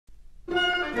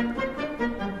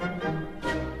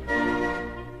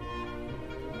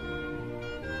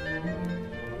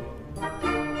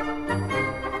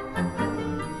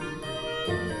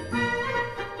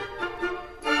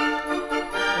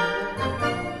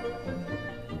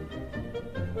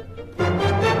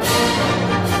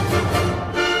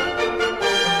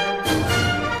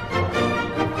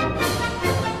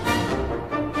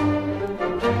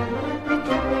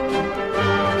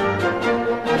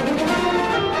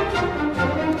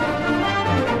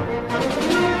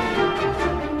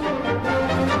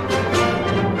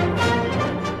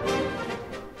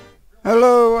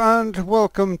Hello and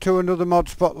welcome to another Mod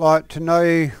Spotlight.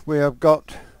 Today we have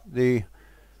got the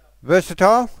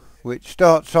Versatile, which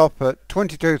starts off at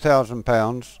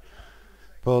 £22,000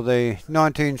 for the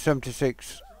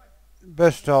 1976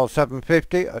 Versatile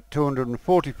 750 at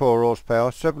 244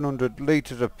 horsepower, 700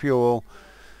 litres of fuel,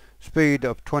 speed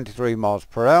of 23 miles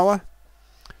per hour.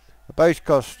 A base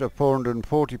cost of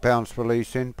 £440 for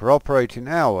leasing, per operating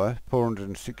hour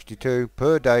 £462,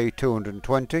 per day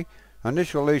 £220.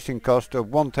 Initial leasing cost of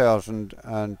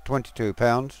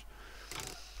 £1,022.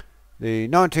 The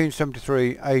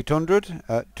 1973 800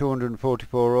 at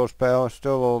 244 horsepower,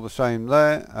 still all the same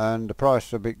there, and the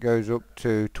price of it goes up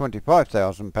to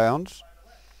 £25,000. The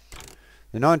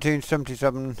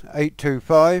 1977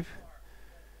 825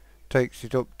 takes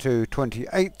it up to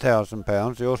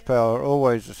 £28,000. The horsepower are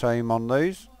always the same on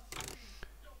these.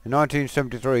 The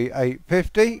 1973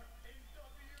 850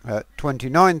 at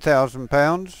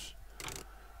 £29,000.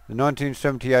 The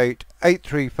 1978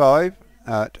 835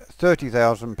 at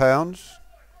 £30,000.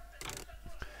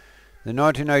 The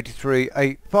 1983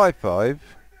 855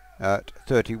 at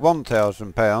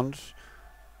 £31,000.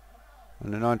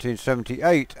 And the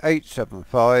 1978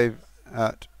 875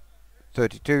 at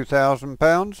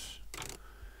 £32,000.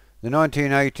 The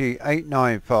 1980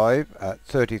 895 at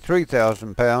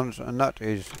 £33,000, and that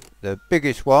is the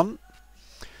biggest one.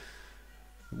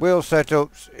 Wheel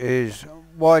setups is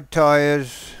wide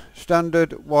tyres,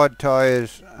 standard, wide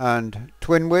tyres and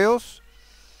twin wheels.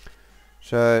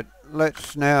 So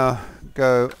let's now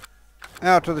go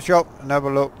out of the shop and have a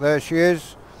look. There she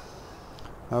is.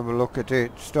 Have a look at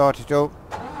it, start it up.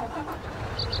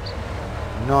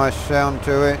 Nice sound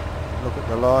to it. Look at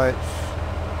the lights.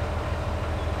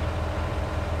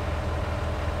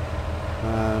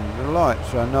 And the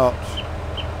lights are not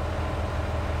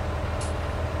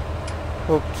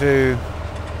up to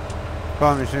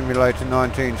Farming Simulator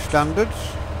 19 standards.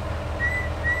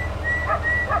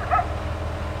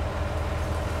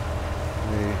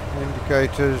 The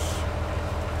indicators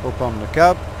up on the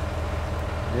cab,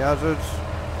 the hazards.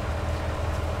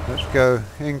 Let's go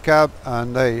in cab,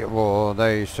 and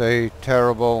they say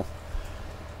terrible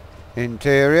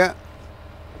interior.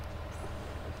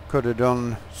 Could have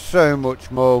done so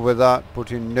much more with that,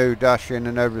 putting new dash in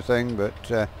and everything,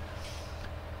 but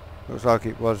looks like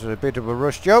it was a bit of a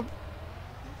rush job.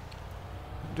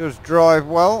 It does drive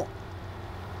well,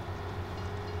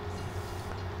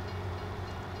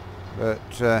 but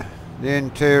the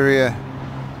interior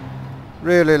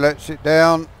really lets it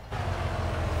down.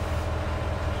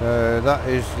 So that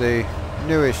is the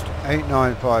newest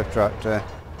 895 tractor.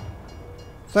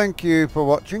 Thank you for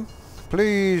watching.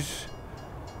 Please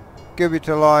give it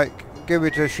a like, give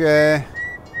it a share,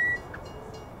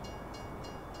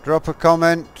 drop a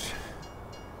comment.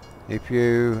 If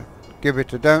you give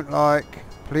it a don't like,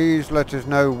 please let us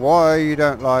know why you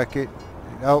don't like it.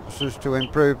 It helps us to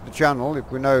improve the channel if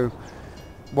we know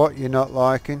what you're not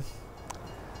liking.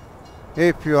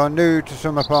 If you are new to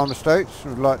Summer Farm Estates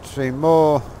and would like to see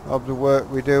more of the work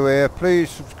we do here, please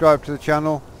subscribe to the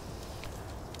channel.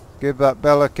 Give that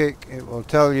bell a kick. It will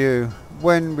tell you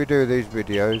when we do these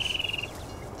videos,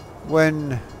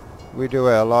 when we do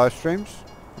our live streams.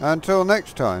 Until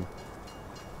next time,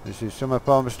 this is Summer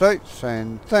Farm Estates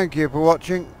saying thank you for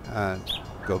watching and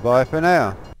goodbye for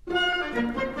now.